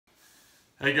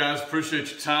Hey guys, appreciate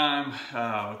your time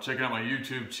checking out my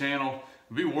YouTube channel.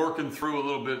 We'll be working through a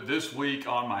little bit this week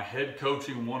on my Head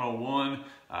Coaching 101.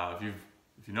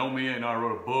 If you know me, I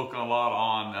wrote a book a lot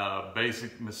on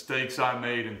basic mistakes I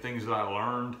made and things that I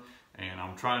learned, and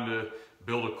I'm trying to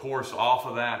build a course off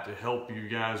of that to help you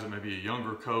guys that may be a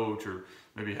younger coach or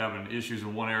maybe having issues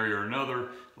in one area or another,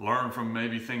 learn from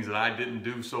maybe things that I didn't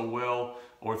do so well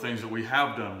or things that we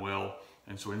have done well.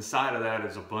 And so inside of that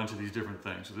is a bunch of these different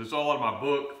things. So this is all in my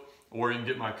book, or you can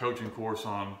get my coaching course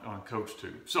on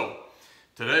CoachTube. So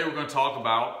today we're going to talk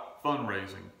about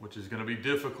fundraising, which is going to be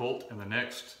difficult in the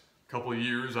next couple of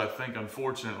years, I think,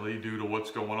 unfortunately, due to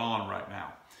what's going on right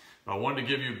now. But I wanted to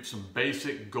give you some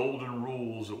basic golden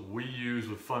rules that we use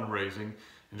with fundraising.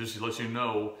 And just to let you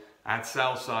know, at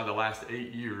Southside, the last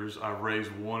 8 years, I've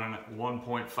raised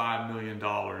 $1.5 million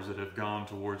that have gone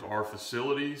towards our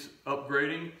facilities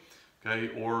upgrading.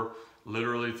 Okay, or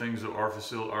literally things that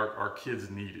our kids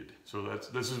needed. So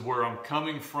this is where I'm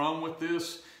coming from with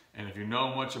this. And if you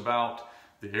know much about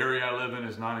the area I live in,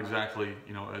 is not exactly,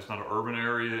 it's not an urban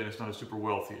area and it's not a super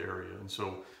wealthy area. And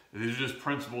so these are just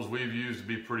principles we've used to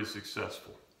be pretty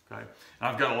successful. Okay, and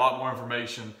I've got a lot more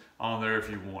information on there if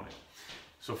you want it.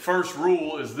 So first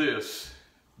rule is this: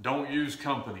 don't use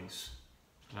companies.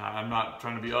 Now, I'm not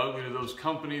trying to be ugly to those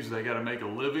companies. They got to make a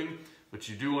living, but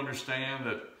you do understand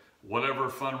that whatever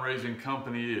fundraising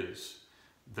company is,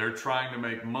 they're trying to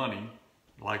make money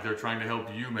like they're trying to help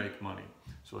you make money.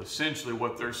 So essentially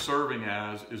what they're serving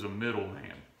as is a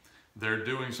middleman. They're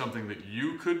doing something that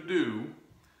you could do,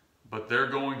 but they're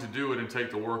going to do it and take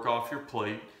the work off your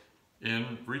plate.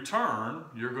 In return,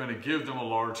 you're going to give them a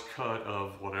large cut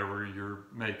of whatever you're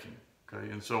making.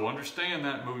 Okay? And so understand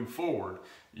that moving forward.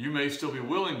 You may still be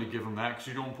willing to give them that because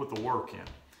you don't put the work in.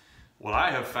 What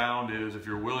I have found is if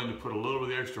you're willing to put a little bit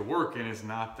of the extra work in, it's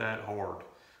not that hard.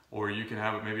 Or you can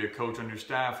have maybe a coach on your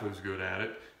staff who's good at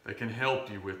it that can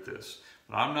help you with this.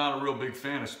 But I'm not a real big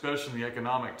fan, especially in the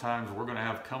economic times we're going to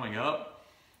have coming up,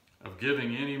 of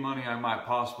giving any money I might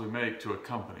possibly make to a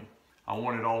company. I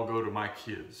want it all go to my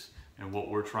kids and what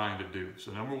we're trying to do.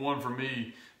 So number one for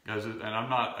me, guys, and I'm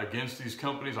not against these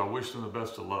companies, I wish them the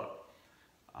best of luck.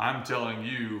 I'm telling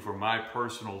you, for my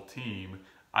personal team,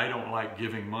 I don't like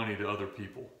giving money to other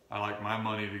people. I like my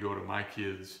money to go to my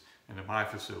kids and to my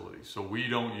facilities. So we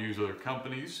don't use other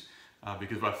companies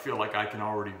because I feel like I can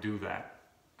already do that.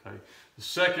 Okay. The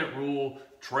second rule,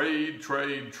 trade,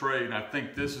 trade, trade. And I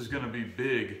think this is going to be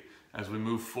big as we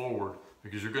move forward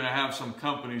because you're going to have some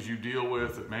companies you deal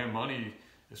with that, man, money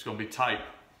is going to be tight.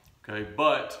 Okay.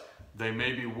 But they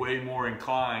may be way more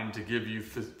inclined to give you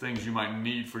things you might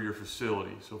need for your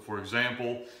facility. So for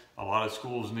example, a lot of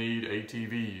schools need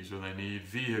ATVs, or they need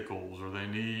vehicles, or they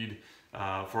need,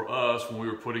 for us, when we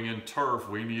were putting in turf,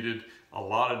 we needed a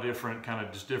lot of different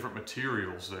different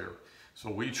materials there. So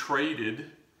we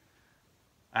traded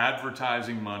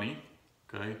advertising money,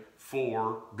 okay,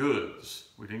 for goods.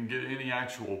 We didn't get any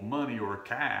actual money or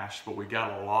cash, but we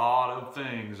got a lot of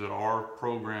things that our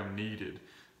program needed.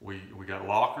 We got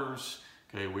lockers,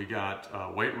 okay, we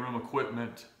got weight room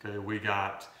equipment, okay, we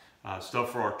got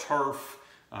stuff for our turf,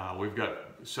 we've got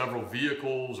several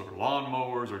vehicles or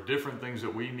lawnmowers or different things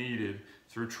that we needed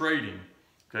through trading.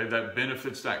 Okay, that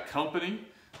benefits that company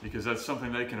because that's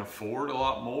something they can afford a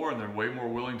lot more and they're way more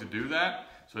willing to do that.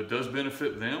 So it does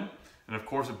benefit them. And of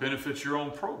course it benefits your own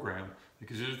program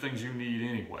because these are things you need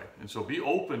anyway. And so be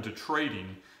open to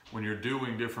trading when you're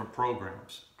doing different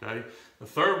programs. Okay. The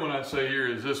third one I'd say here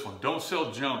is this one: don't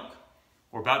sell junk.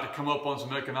 We're about to come up on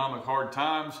some economic hard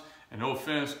times, and no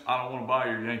offense, I don't want to buy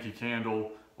your Yankee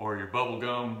Candle or your bubble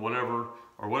gum,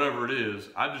 whatever it is.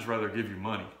 I'd just rather give you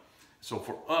money. So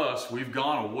for us, we've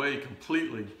gone away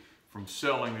completely from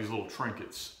selling these little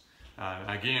trinkets.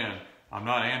 Again, I'm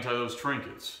not anti those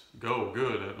trinkets. Go,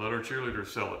 good. Let our cheerleaders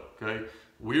sell it. Okay.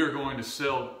 We are going to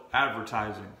sell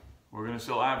advertising. We're going to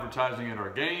sell advertising at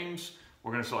our games.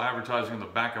 We're going to sell advertising on the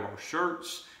back of our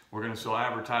shirts. We're going to sell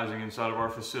advertising inside of our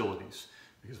facilities.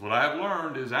 Because what I have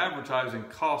learned is advertising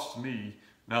costs me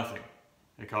nothing.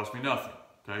 It costs me nothing.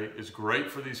 Okay? It's great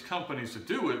for these companies to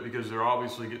do it because they're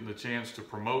obviously getting the chance to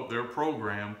promote their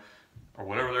program or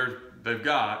whatever they've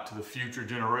got to the future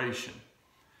generation.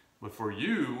 But for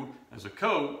you as a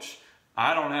coach,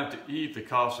 I don't have to eat the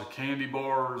cost of candy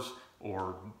bars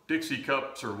or Dixie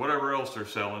cups or whatever else they're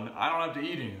selling. I don't have to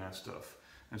eat any of that stuff.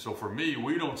 And so for me,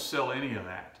 we don't sell any of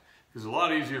that. Because it's a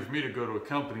lot easier for me to go to a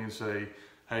company and say,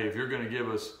 hey, if you're going to give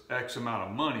us X amount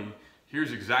of money,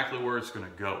 here's exactly where it's going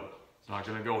to go. It's not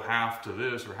going to go half to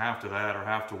this or half to that or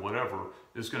half to whatever.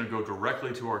 It's going to go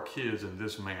directly to our kids in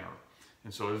this manner.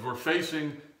 And so as we're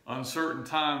facing uncertain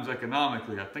times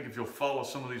economically, I think if you'll follow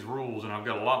some of these rules, and I've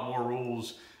got a lot more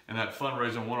rules in that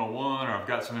Fundraising 101, or I've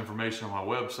got some information on my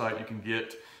website you can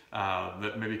get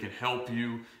that maybe can help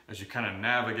you as you kind of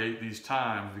navigate these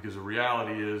times, because the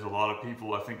reality is a lot of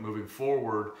people, I think, moving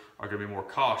forward are going to be more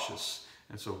cautious.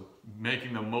 And so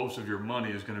making the most of your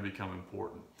money is going to become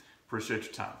important. Appreciate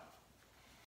your time.